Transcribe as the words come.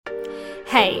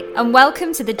Hey, and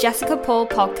welcome to the Jessica Paul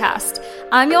podcast.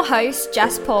 I'm your host,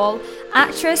 Jess Paul,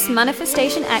 actress,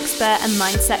 manifestation expert, and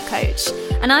mindset coach.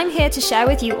 And I'm here to share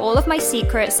with you all of my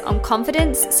secrets on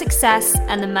confidence, success,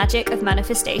 and the magic of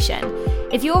manifestation.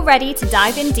 If you're ready to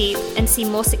dive in deep and see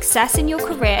more success in your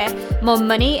career, more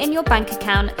money in your bank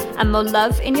account, and more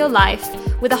love in your life,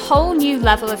 with a whole new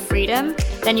level of freedom,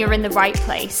 then you're in the right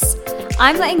place.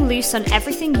 I'm letting loose on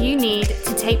everything you need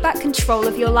to take back control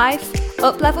of your life,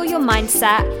 up-level your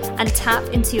mindset, and tap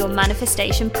into your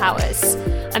manifestation powers.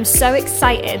 I'm so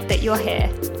excited that you're here.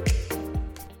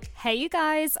 Hey you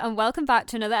guys, and welcome back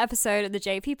to another episode of the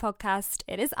JP podcast.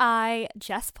 It is I,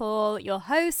 Jess Paul, your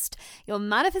host, your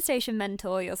manifestation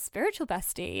mentor, your spiritual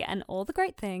bestie, and all the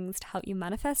great things to help you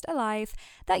manifest a life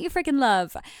that you freaking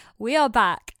love. We are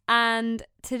back, and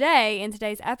today, in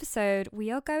today's episode, we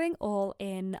are going all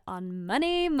in on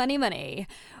money.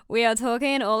 We are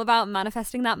talking all about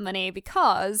manifesting that money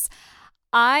because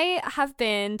I have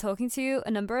been talking to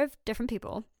a number of different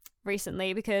people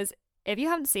recently because if you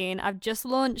haven't seen, I've just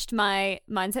launched my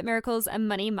Mindset Miracles and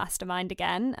Money Mastermind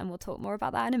again, and we'll talk more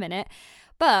about that in a minute.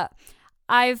 But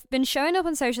I've been showing up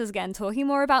on socials again, talking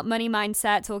more about money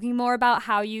mindset, talking more about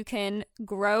how you can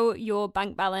grow your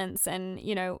bank balance and,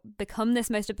 become this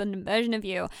most abundant version of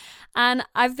you. And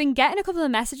I've been getting a couple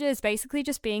of messages basically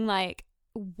just being like,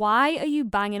 why are you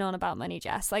banging on about money,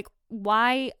 Jess? Like,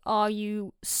 why are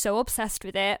you so obsessed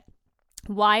with it?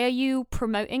 Why are you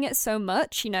promoting it so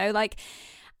much?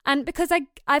 And because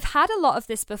I've had a lot of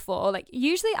this before,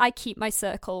 usually I keep my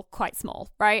circle quite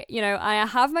small, right? I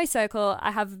have my circle,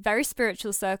 I have a very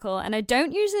spiritual circle, and I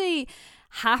don't usually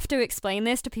have to explain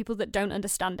this to people that don't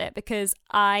understand it because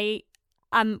I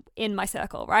am in my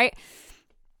circle, right?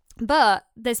 But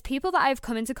there's people that I've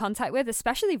come into contact with,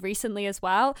 especially recently as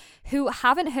well, who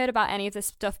haven't heard about any of this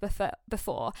stuff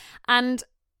before. And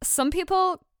some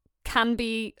people can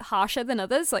be harsher than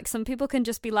others. Some people can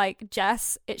just be like,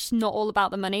 Jess, it's not all about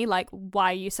the money.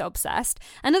 Why are you so obsessed?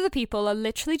 And other people are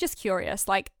literally just curious,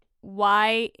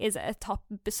 why is it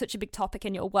such a big topic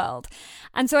in your world?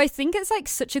 And so I think it's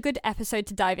such a good episode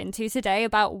to dive into today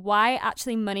about why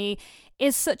actually money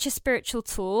is such a spiritual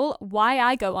tool, why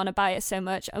I go on about it so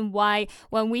much, and why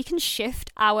when we can shift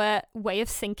our way of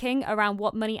thinking around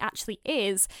what money actually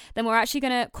is, then we're actually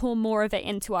going to call more of it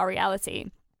into our reality.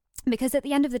 Because at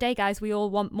the end of the day, guys, we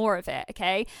all want more of it,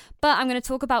 okay? But I'm going to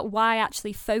talk about why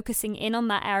actually focusing in on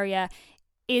that area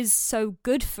is so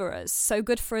good for us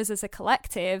as a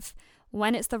collective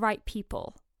when it's the right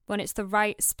people, when it's the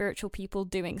right spiritual people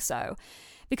doing so.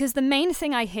 Because the main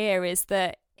thing I hear is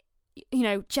that,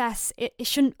 Jess, it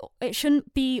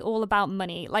shouldn't be all about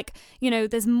money.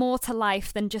 There's more to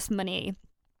life than just money.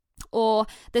 Or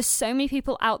there's so many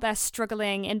people out there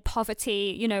struggling in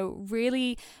poverty,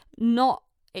 really not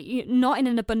in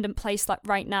an abundant place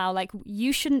right now.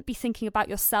 You shouldn't be thinking about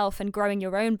yourself and growing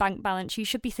your own bank balance. You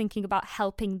should be thinking about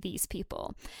helping these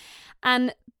people.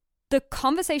 And the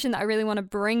conversation that I really want to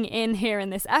bring in here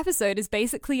in this episode is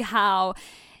basically how,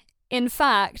 in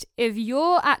fact, if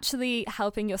you're actually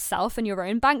helping yourself and your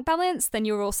own bank balance, then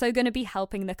you're also going to be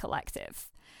helping the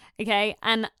collective. Okay.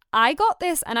 And I got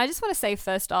this, and I just want to say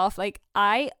first off,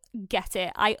 I get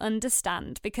it. I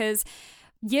understand, because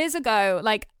years ago,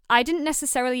 I didn't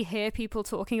necessarily hear people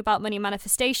talking about money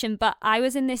manifestation, but I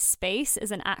was in this space as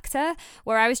an actor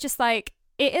where I was just like,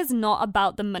 it is not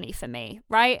about the money for me,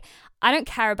 right? I don't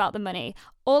care about the money.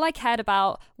 All I cared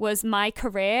about was my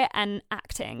career and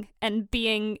acting and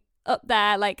being up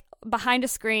there, behind a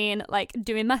screen,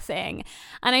 doing my thing.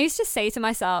 And I used to say to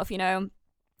myself,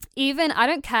 even I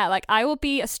don't care, I will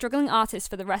be a struggling artist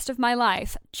for the rest of my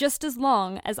life just as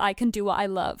long as I can do what I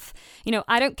love.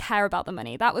 I don't care about the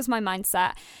money. That was my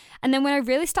mindset. And then when I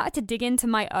really started to dig into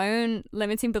my own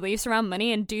limiting beliefs around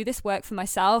money and do this work for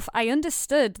myself, I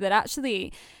understood that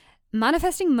actually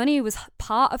manifesting money was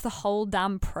part of the whole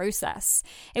damn process.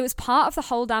 It was part of the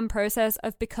whole damn process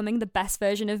of becoming the best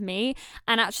version of me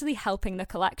and actually helping the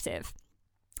collective.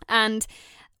 And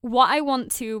what I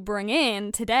want to bring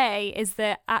in today is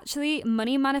that actually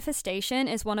money manifestation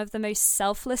is one of the most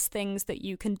selfless things that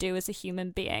you can do as a human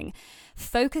being.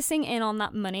 Focusing in on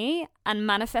that money and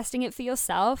manifesting it for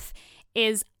yourself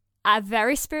is a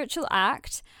very spiritual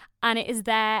act, and it is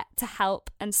there to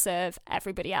help and serve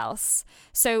everybody else.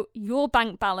 So your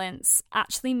bank balance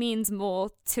actually means more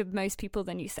to most people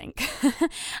than you think.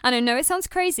 And I know it sounds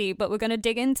crazy, but we're going to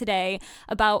dig in today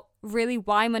about really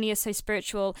why money is so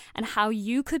spiritual and how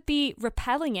you could be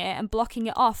repelling it and blocking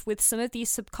it off with some of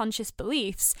these subconscious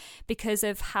beliefs because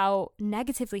of how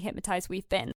negatively hypnotized we've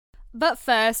been. But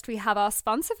first, we have our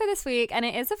sponsor for this week, and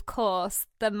it is, of course,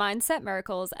 the Mindset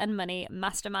Miracles and Money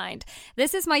Mastermind.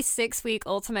 This is my 6-week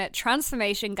ultimate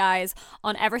transformation, guys,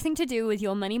 on everything to do with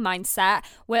your money mindset.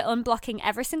 We're unblocking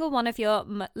every single one of your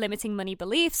limiting money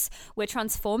beliefs. We're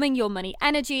transforming your money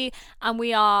energy, and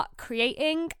we are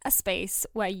creating a space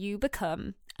where you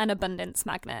become an abundance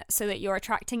magnet so that you're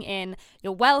attracting in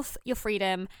your wealth, your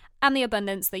freedom, and the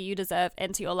abundance that you deserve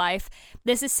into your life.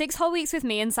 This is 6 whole weeks with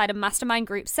me inside a mastermind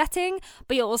group setting,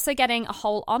 but you're also getting a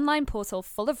whole online portal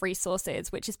full of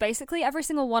resources, which is basically every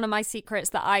single one of my secrets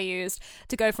that I used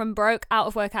to go from broke out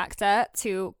of work actor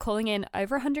to calling in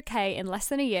over 100K in less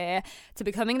than a year to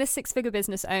becoming the 6-figure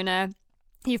business owner.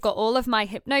 You've got all of my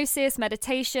hypnosis,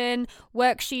 meditation,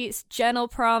 worksheets, journal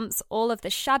prompts, all of the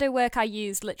shadow work I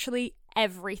used, literally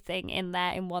everything in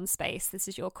there in one space. This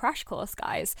is your crash course,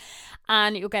 guys,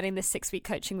 and you're getting this 6-week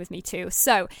coaching with me too.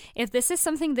 So if this is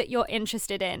something that you're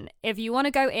interested in, if you want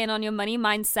to go in on your money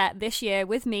mindset this year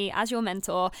with me as your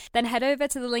mentor, then head over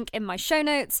to the link in my show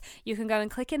notes. You can go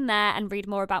and click in there and read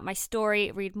more about my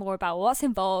story, read more about what's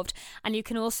involved, and you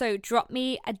can also drop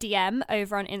me a DM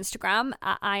over on Instagram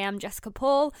at I am Jessica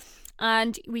Paul,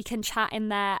 and we can chat in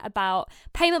there about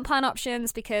payment plan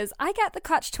options, because I get the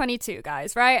catch-22,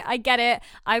 guys, right? I get it.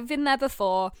 I've been there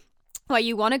before, where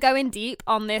you want to go in deep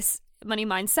on this money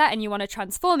mindset and you want to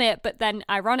transform it, but then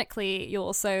ironically, you're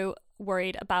also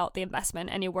worried about the investment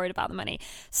and you're worried about the money.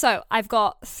 So I've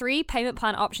got 3 payment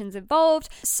plan options involved,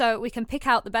 so we can pick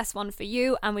out the best one for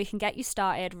you and we can get you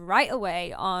started right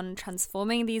away on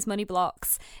transforming these money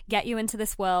blocks, get you into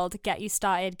this world, get you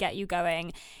started, get you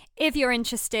going. If you're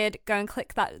interested, go and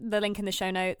click the link in the show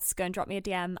notes, go and drop me a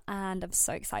DM, and I'm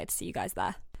so excited to see you guys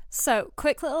there. So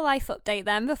quick little life update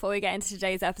then before we get into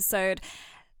today's episode.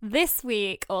 Last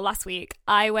week,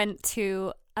 I went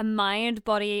to a mind,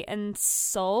 body, and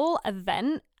soul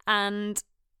event, and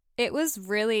it was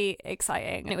really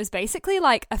exciting. It was basically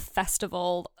like a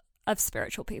festival of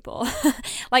spiritual people.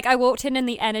 Like, I walked in and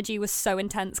the energy was so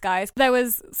intense, guys. There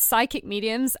was psychic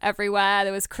mediums everywhere.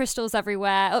 There was crystals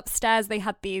everywhere. Upstairs, they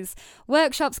had these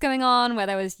workshops going on where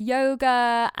there was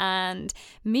yoga and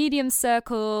medium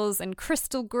circles and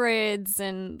crystal grids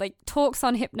and like talks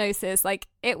on hypnosis. Like,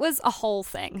 it was a whole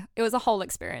thing. It was a whole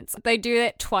experience. They do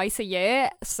it twice a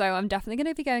year, so I'm definitely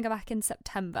going to be going back in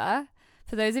September.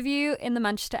 For those of you in the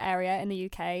Manchester area in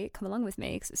the UK, come along with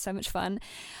me because it's so much fun.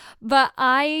 But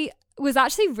I was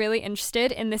actually really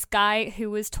interested in this guy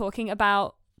who was talking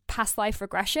about past life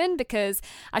regression, because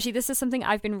actually this is something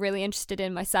I've been really interested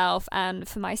in myself. And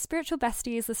for my spiritual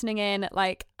besties listening in,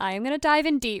 like, I am going to dive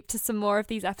in deep to some more of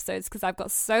these episodes because I've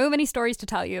got so many stories to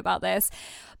tell you about this.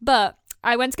 But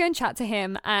I went to go and chat to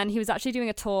him, and he was actually doing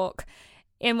a talk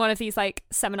in one of these like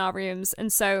seminar rooms.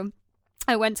 And so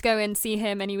I went to go and see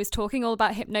him, and he was talking all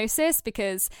about hypnosis,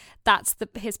 because that's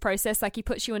his process. Like, he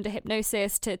puts you under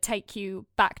hypnosis to take you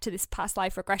back to this past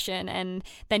life regression, and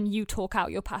then you talk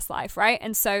out your past life, right?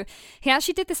 And so he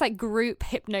actually did this like group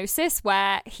hypnosis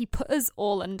where he put us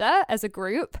all under as a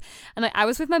group. And like, I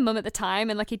was with my mum at the time,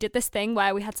 and like he did this thing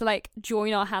where we had to like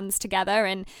join our hands together,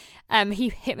 and he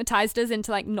hypnotized us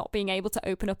into like not being able to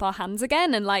open up our hands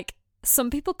again. And like,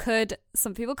 some people could,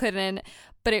 some people couldn't,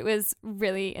 but it was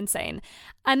really insane.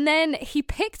 And then he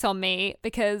picked on me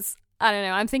because, I don't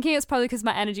know, I'm thinking it's probably because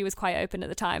my energy was quite open at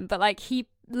the time, but like, he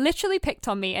literally picked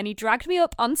on me and he dragged me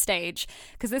up on stage,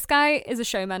 because this guy is a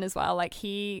showman as well. Like,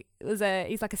 he's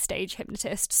like a stage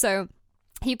hypnotist. So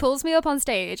he pulls me up on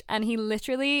stage and he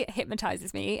literally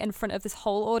hypnotizes me in front of this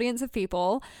whole audience of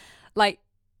people. Like,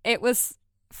 it was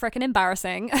freaking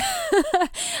embarrassing.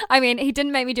 I mean, he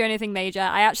didn't make me do anything major.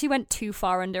 I actually went too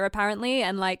far under apparently,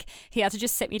 and like, he had to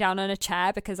just sit me down on a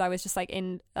chair because I was just like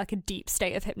in like a deep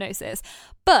state of hypnosis.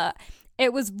 But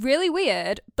it was really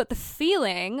weird, but the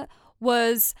feeling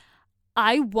was,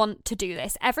 I want to do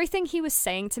this. Everything he was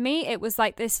saying to me, it was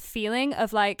like this feeling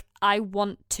of like, I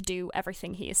want to do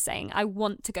everything he is saying. I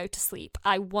want to go to sleep.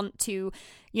 I want to,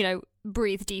 you know,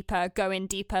 breathe deeper, go in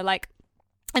deeper, like.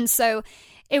 And so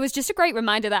it was just a great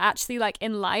reminder that actually, like,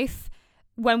 in life,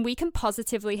 when we can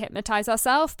positively hypnotize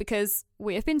ourselves, because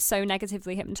we have been so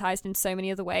negatively hypnotized in so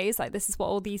many other ways, like, this is what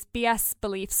all these BS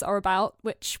beliefs are about,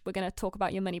 which we're going to talk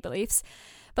about, your money beliefs.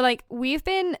 But like, we've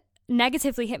been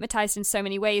negatively hypnotized in so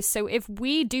many ways. So if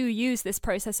we do use this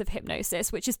process of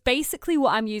hypnosis, which is basically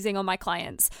what I'm using on my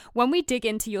clients, when we dig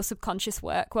into your subconscious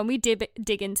work, when we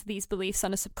dig into these beliefs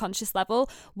on a subconscious level,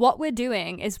 what we're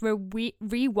doing is we're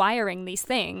rewiring these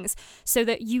things so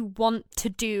that you want to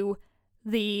do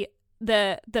the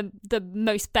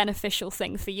most beneficial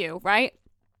thing for you, right?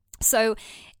 So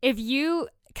if you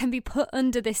can be put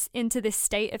into this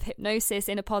state of hypnosis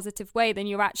in a positive way, then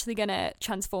you're actually going to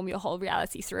transform your whole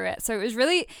reality through it. So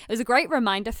it was a great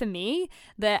reminder for me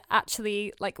that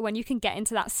actually, like, when you can get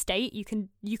into that state, you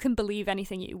can believe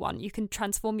anything you want. You can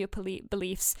transform your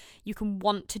beliefs. You can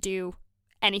want to do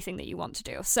anything that you want to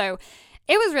do. So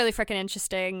it was really freaking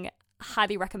interesting.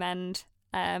 Highly recommend.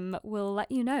 We'll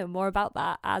let you know more about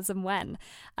that as and when.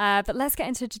 But let's get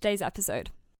into today's episode.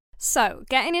 So,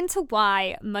 getting into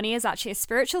why money is actually a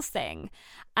spiritual thing,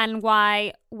 and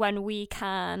why when we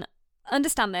can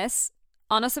understand this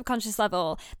on a subconscious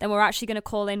level, then we're actually going to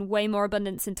call in way more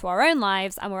abundance into our own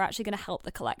lives, and we're actually going to help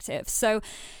the collective. So,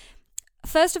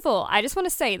 first of all, I just want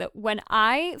to say that when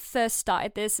I first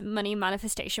started this money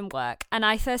manifestation work, and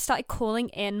I first started calling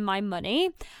in my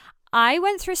money, I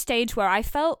went through a stage where I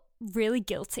felt really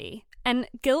guilty. And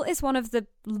guilt is one of the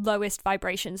lowest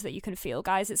vibrations that you can feel,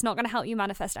 guys. It's not going to help you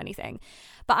manifest anything.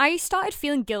 But I started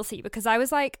feeling guilty because I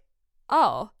was like,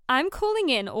 oh, I'm calling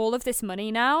in all of this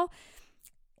money now.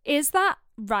 Is that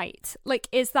right? Like,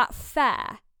 is that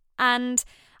fair? And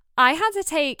I had to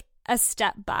take a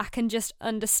step back and just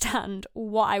understand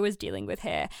what I was dealing with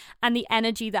here and the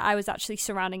energy that I was actually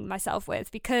surrounding myself with.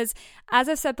 Because as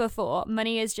I've said before,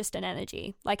 money is just an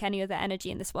energy, like any other energy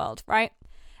in this world, right?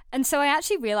 And so I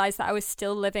actually realized that I was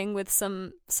still living with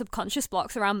some subconscious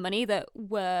blocks around money that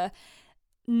were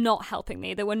not helping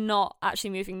me, that were not actually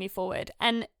moving me forward.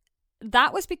 And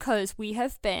that was because we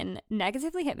have been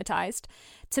negatively hypnotized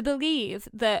to believe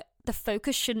that the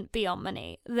focus shouldn't be on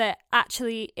money, that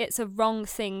actually it's a wrong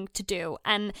thing to do.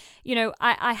 And, you know,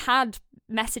 I had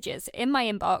messages in my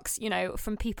inbox, you know,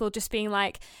 from people just being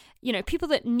like, you know, people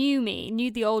that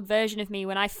knew the old version of me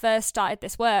when I first started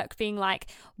this work, being like,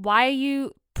 why are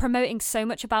you promoting so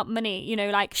much about money? You know,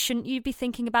 like, shouldn't you be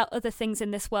thinking about other things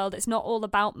in this world? It's not all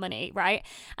about money, right?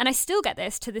 And I still get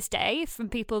this to this day from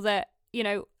people that, you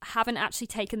know, haven't actually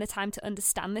taken the time to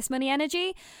understand this money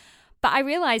energy. But I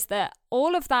realized that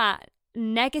all of that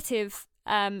negative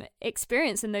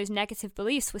experience and those negative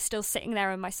beliefs were still sitting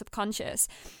there in my subconscious.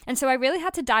 And so I really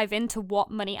had to dive into what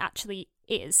money actually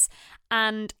is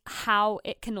and how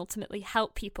it can ultimately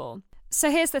help people.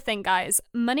 So here's the thing, guys.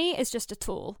 Money is just a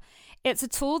tool. It's a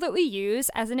tool that we use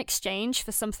as an exchange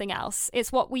for something else.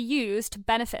 It's what we use to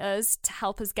benefit us, to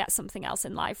help us get something else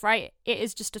in life, right? It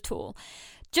is just a tool.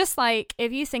 Just like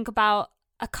if you think about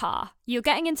a car, you're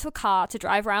getting into a car to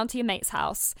drive around to your mate's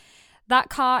house. That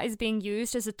car is being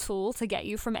used as a tool to get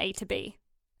you from A to B.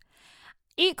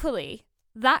 Equally,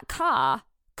 that car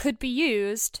could be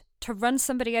used to run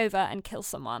somebody over and kill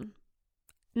someone.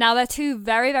 Now, they're two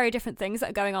very, very different things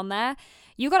that are going on there.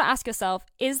 You've got to ask yourself,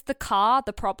 is the car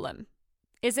the problem?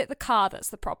 Is it the car that's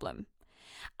the problem?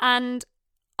 And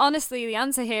honestly, the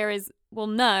answer here is, well,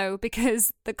 no,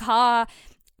 because the car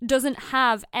doesn't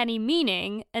have any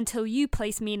meaning until you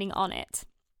place meaning on it,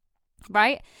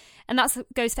 right? And that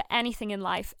goes for anything in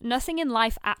life. Nothing in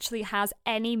life actually has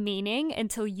any meaning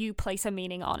until you place a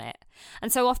meaning on it.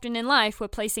 And so often in life, we're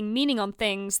placing meaning on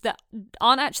things that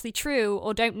aren't actually true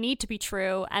or don't need to be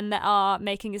true and that are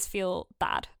making us feel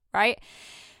bad, right?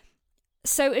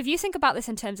 So if you think about this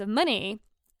in terms of money,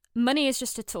 money is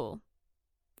just a tool.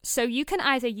 So you can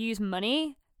either use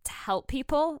money to help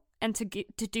people and to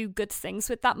do good things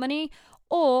with that money,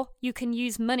 or you can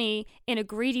use money in a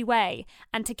greedy way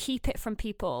and to keep it from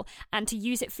people and to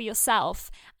use it for yourself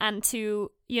and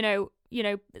to, you know,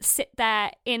 sit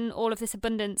there in all of this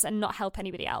abundance and not help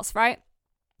anybody else, right?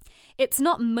 It's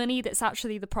not money that's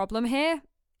actually the problem here.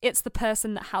 It's the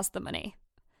person that has the money.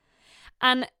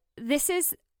 And this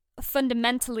is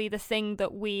fundamentally the thing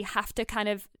that we have to kind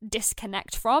of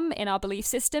disconnect from in our belief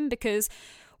system, because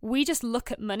we just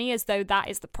look at money as though that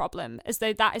is the problem, as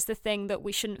though that is the thing that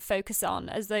we shouldn't focus on,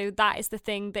 as though that is the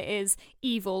thing that is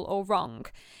evil or wrong.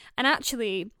 And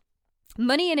actually,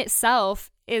 money in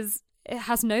itself it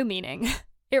has no meaning.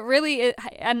 It really is,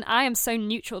 and I am so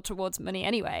neutral towards money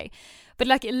anyway, but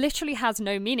like, it literally has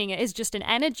no meaning. It is just an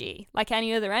energy, like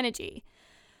any other energy.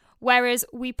 Whereas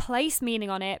we place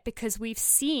meaning on it because we've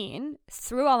seen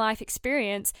through our life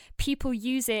experience people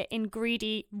use it in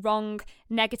greedy, wrong,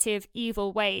 negative,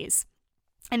 evil ways.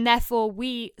 And therefore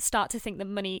we start to think that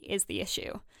money is the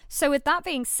issue. So with that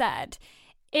being said,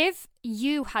 if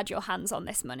you had your hands on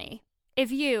this money,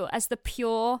 if you, as the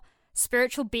pure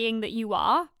spiritual being that you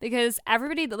are, because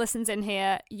everybody that listens in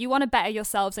here, you want to better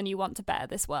yourselves and you want to better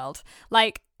this world.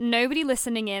 Like, nobody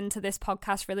listening in to this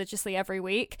podcast religiously every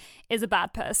week is a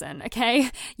bad person, okay?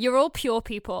 You're all pure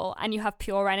people and you have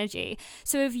pure energy.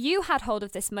 So if you had hold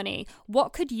of this money,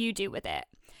 what could you do with it?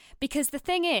 Because the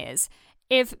thing is,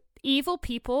 if evil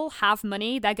people have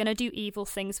money, they're going to do evil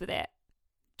things with it.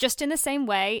 Just in the same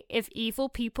way, if evil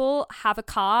people have a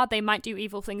car, they might do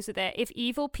evil things with it. If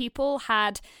evil people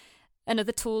had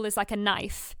another tool is like a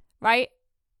knife, right?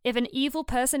 If an evil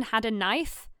person had a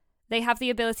knife, they have the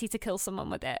ability to kill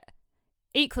someone with it.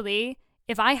 Equally,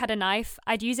 if I had a knife,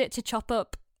 I'd use it to chop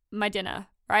up my dinner,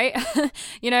 right?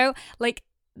 Like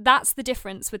that's the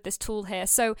difference with this tool here.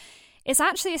 So it's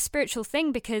actually a spiritual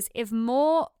thing, because if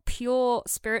more pure,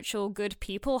 spiritual, good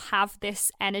people have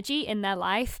this energy in their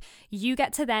life, you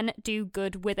get to then do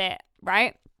good with it,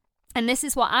 right? And this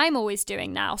is what I'm always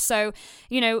doing now. So,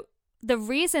 the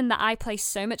reason that I place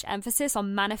so much emphasis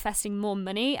on manifesting more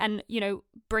money and,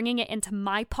 bringing it into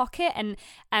my pocket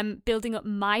and building up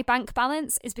my bank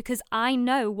balance is because I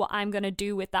know what I'm going to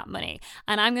do with that money,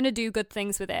 and I'm going to do good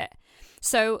things with it.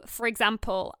 So, for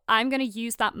example, I'm going to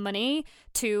use that money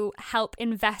to help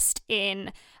invest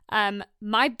in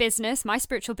my business, my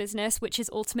spiritual business, which is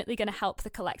ultimately going to help the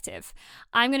collective.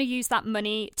 I'm going to use that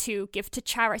money to give to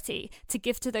charity, to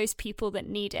give to those people that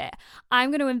need it.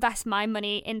 I'm going to invest my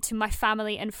money into my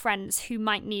family and friends who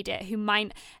might need it, who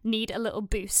might need a little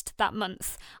boost that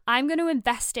month. I'm going to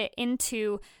invest it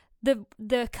into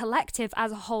the collective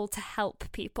as a whole to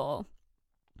help people.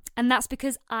 And that's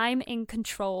because I'm in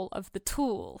control of the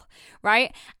tool,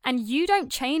 right? And you don't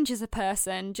change as a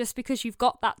person just because you've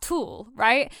got that tool,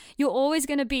 right? You're always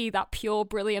going to be that pure,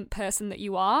 brilliant person that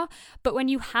you are. But when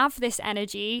you have this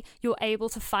energy, you're able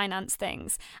to finance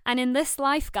things. And in this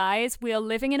life, guys, we are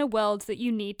living in a world that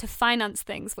you need to finance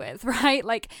things with, right?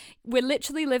 Like we're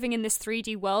literally living in this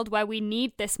 3D world where we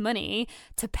need this money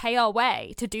to pay our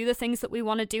way, to do the things that we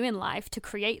want to do in life, to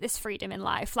create this freedom in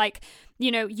life. Like,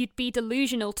 you'd be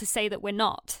delusional to say that we're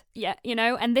not. Yeah,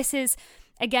 and this is,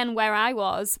 again, where I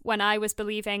was when I was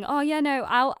believing,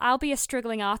 I'll be a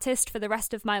struggling artist for the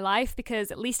rest of my life because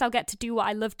at least I'll get to do what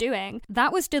I love doing.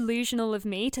 That was delusional of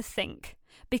me to think,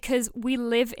 because we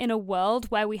live in a world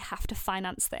where we have to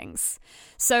finance things.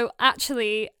 So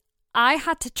actually, I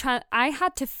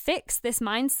had to fix this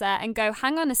mindset and go,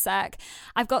 hang on a sec,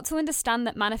 I've got to understand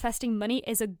that manifesting money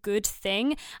is a good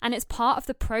thing and it's part of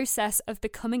the process of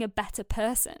becoming a better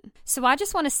person. So I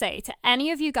just want to say to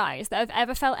any of you guys that have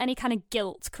ever felt any kind of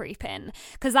guilt creep in,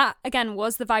 because that again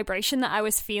was the vibration that I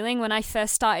was feeling when I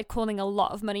first started calling a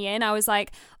lot of money in. I was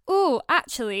like, oh,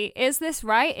 actually, is this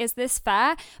right? Is this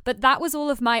fair? But that was all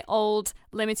of my old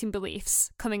limiting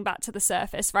beliefs coming back to the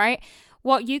surface, right?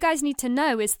 What you guys need to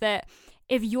know is that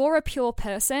if you're a pure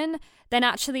person, then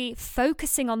actually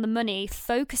focusing on the money,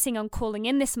 focusing on calling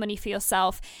in this money for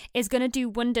yourself is going to do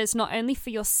wonders not only for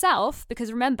yourself,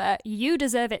 because remember, you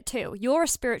deserve it too. You're a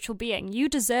spiritual being. You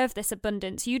deserve this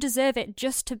abundance. You deserve it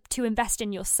just to invest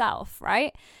in yourself,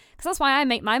 right? Because that's why I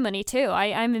make my money too.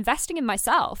 I'm investing in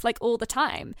myself like all the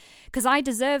time because I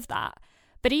deserve that.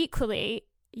 But equally,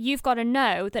 you've got to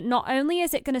know that not only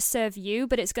is it going to serve you,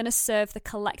 but it's going to serve the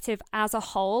collective as a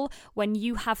whole when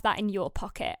you have that in your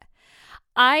pocket.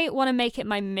 I want to make it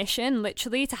my mission,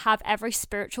 literally, to have every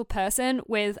spiritual person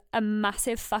with a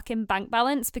massive fucking bank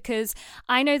balance, because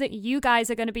I know that you guys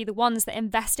are going to be the ones that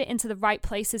invest it into the right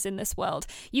places in this world.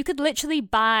 You could literally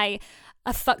buy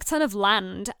a fuck ton of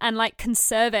land and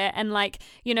conserve it and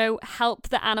help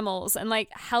the animals and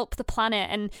help the planet,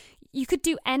 and you could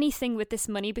do anything with this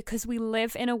money because we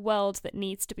live in a world that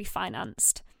needs to be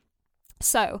financed.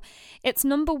 So it's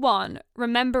number one,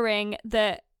 remembering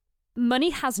that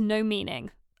money has no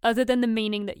meaning other than the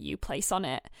meaning that you place on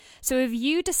it. So if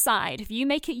you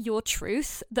make it your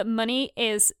truth that money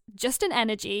is just an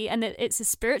energy and that it's a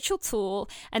spiritual tool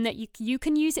and that you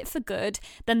can use it for good,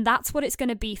 then that's what it's going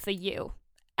to be for you.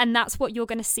 And that's what you're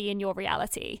going to see in your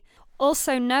reality.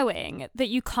 Also knowing that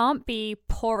you can't be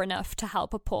poor enough to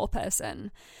help a poor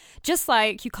person, just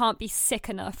like you can't be sick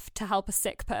enough to help a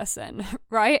sick person,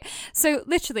 right? So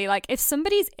literally, if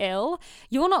somebody's ill,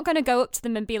 you're not going to go up to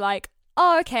them and be like,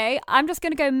 oh, okay, I'm just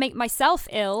going to go make myself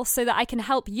ill so that I can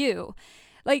help you.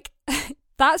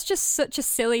 That's just such a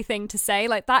silly thing to say.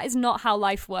 That is not how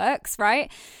life works,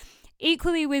 right?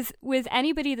 Equally with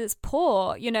anybody that's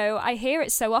poor, I hear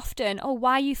it so often. Oh,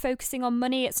 why are you focusing on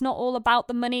money? It's not all about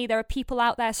the money. There are people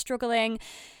out there struggling.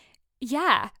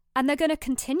 Yeah, and they're going to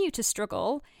continue to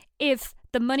struggle if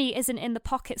the money isn't in the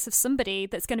pockets of somebody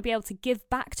that's going to be able to give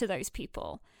back to those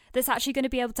people, that's actually going to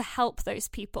be able to help those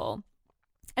people.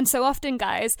 And so often,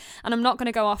 guys, and I'm not going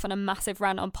to go off on a massive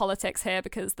rant on politics here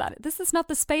because this is not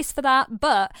the space for that,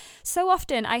 but so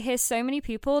often I hear so many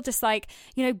people just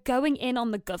going in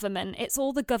on the government. It's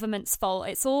all the government's fault.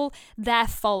 It's all their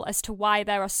fault as to why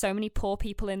there are so many poor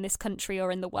people in this country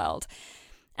or in the world.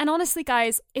 And honestly,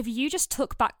 guys, if you just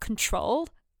took back control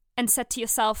and said to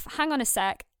yourself, hang on a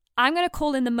sec, I'm going to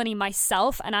call in the money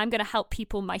myself and I'm going to help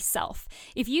people myself.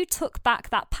 If you took back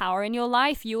that power in your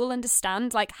life, you will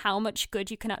understand like how much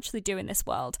good you can actually do in this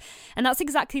world. And that's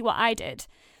exactly what I did.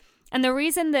 And the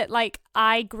reason that like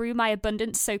I grew my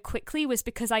abundance so quickly was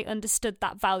because I understood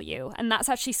that value. And that's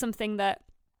actually something that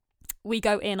we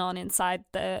go in on inside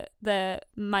the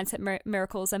Mindset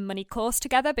Miracles and Money course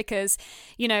together, because,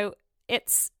 you know,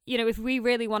 it's, you know, if we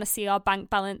really want to see our bank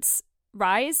balance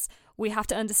rise, we have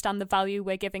to understand the value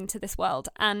we're giving to this world.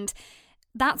 And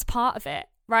that's part of it,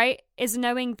 right? Is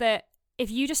knowing that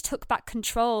if you just took back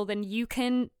control, then you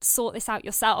can sort this out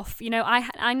yourself. You know,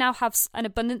 I now have an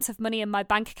abundance of money in my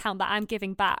bank account that I'm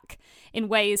giving back in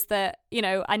ways that, you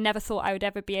know, I never thought I would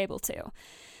ever be able to.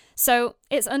 So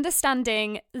it's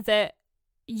understanding that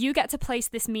you get to place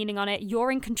this meaning on it.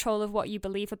 You're in control of what you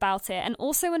believe about it. And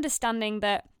also understanding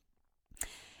that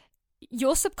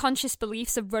your subconscious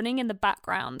beliefs are running in the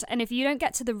background. And if you don't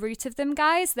get to the root of them,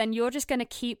 guys, then you're just going to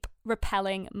keep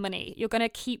repelling money. You're going to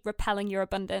keep repelling your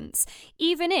abundance.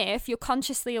 Even if you're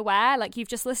consciously aware, like you've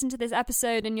just listened to this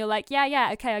episode and you're like, yeah,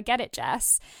 okay, I get it,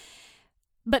 Jess.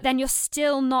 But then you're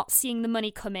still not seeing the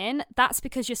money come in. That's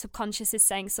because your subconscious is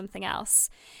saying something else.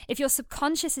 If your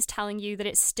subconscious is telling you that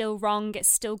it's still wrong, it's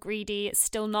still greedy, it's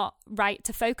still not right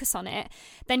to focus on it,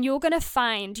 then you're going to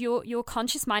find, your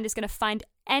conscious mind is going to find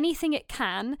anything it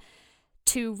can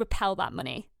to repel that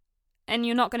money. And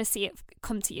you're not going to see it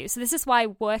come to you. So this is why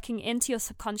working into your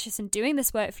subconscious and doing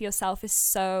this work for yourself is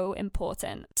so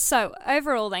important. So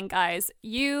overall then, guys,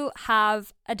 you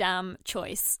have a damn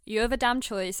choice. You have a damn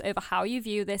choice over how you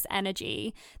view this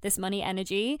energy, this money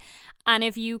energy. And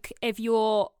if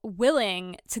you're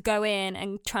willing to go in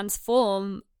and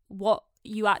transform what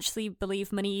you actually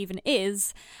believe money even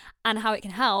is and how it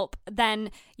can help, then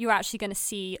you're actually going to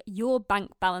see your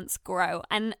bank balance grow.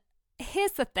 And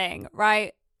here's the thing,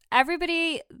 right?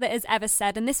 Everybody that has ever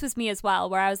said, and this was me as well,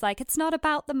 where I was like, it's not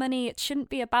about the money, it shouldn't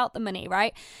be about the money,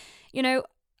 right? You know,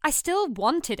 I still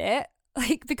wanted it,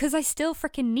 like, because I still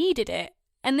freaking needed it.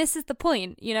 And this is the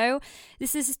point, you know?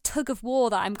 This is a tug of war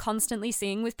that I'm constantly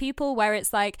seeing with people where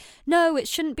it's like, no, it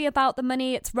shouldn't be about the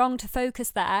money, it's wrong to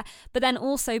focus there. But then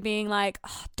also being like,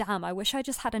 oh, damn, I wish I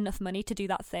just had enough money to do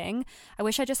that thing. I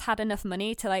wish I just had enough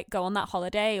money to like go on that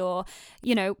holiday, or,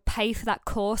 you know, pay for that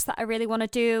course that I really want to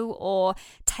do, or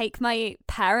take my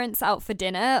parents out for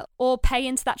dinner, or pay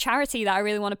into that charity that I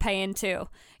really want to pay into,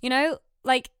 you know?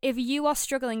 Like, if you are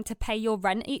struggling to pay your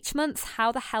rent each month,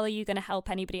 how the hell are you going to help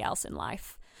anybody else in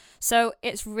life? So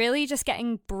it's really just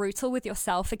getting brutal with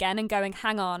yourself again and going,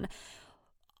 hang on,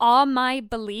 are my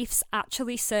beliefs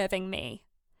actually serving me?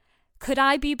 Could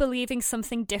I be believing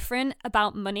something different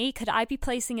about money? Could I be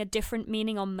placing a different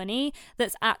meaning on money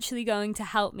that's actually going to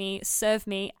help me, serve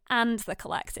me, and the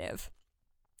collective?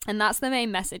 And that's the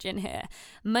main message in here.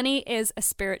 Money is a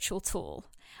spiritual tool,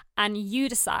 and you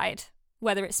decide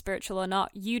whether it's spiritual or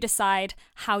not. You decide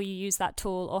how you use that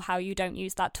tool or how you don't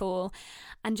use that tool.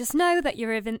 And just know that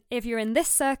if you're in this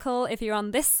circle, if you're on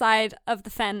this side of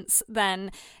the fence,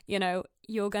 then, you know,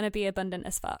 you're going to be abundant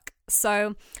as fuck.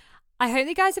 So I hope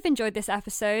you guys have enjoyed this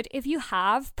episode. If you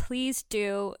have, please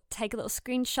do take a little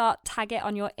screenshot, tag it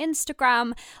on your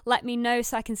Instagram, let me know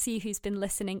so I can see who's been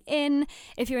listening in.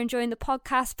 If you're enjoying the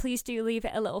podcast, please do leave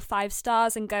it a little 5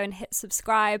 stars and go and hit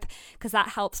subscribe, because that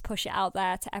helps push it out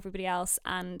there to everybody else,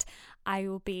 and I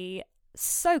will be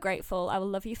so grateful. I will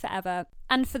love you forever.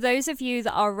 And for those of you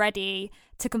that are ready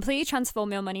to completely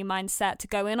transform your money mindset, to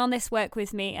go in on this work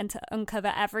with me and to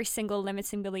uncover every single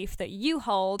limiting belief that you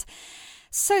hold,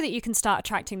 so that you can start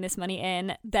attracting this money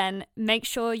in, then make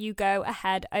sure you go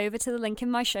ahead over to the link in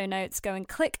my show notes, go and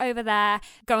click over there,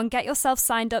 go and get yourself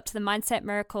signed up to the Mindset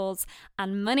Miracles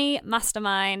and Money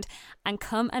Mastermind, and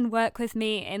come and work with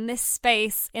me in this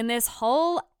space, in this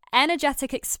whole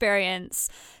energetic experience,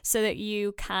 so that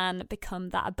you can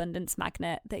become that abundance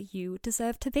magnet that you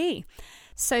deserve to be.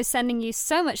 So sending you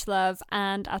so much love,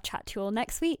 and I'll chat to you all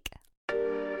next week.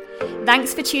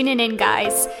 Thanks for tuning in,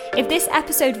 guys. If this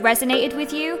episode resonated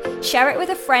with you, share it with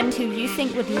a friend who you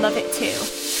think would love it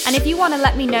too. And if you want to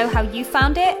let me know how you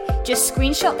found it, just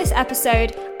screenshot this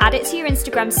episode, add it to your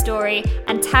Instagram story,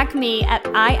 and tag me at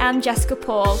I am Jessica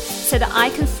Paul, so that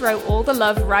I can throw all the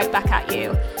love right back at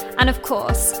you. And of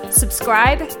course,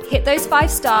 subscribe, hit those 5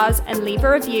 stars, and leave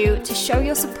a review to show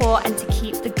your support and to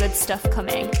keep the good stuff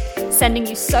coming. Sending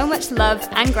you so much love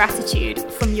and gratitude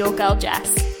from your girl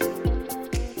Jess.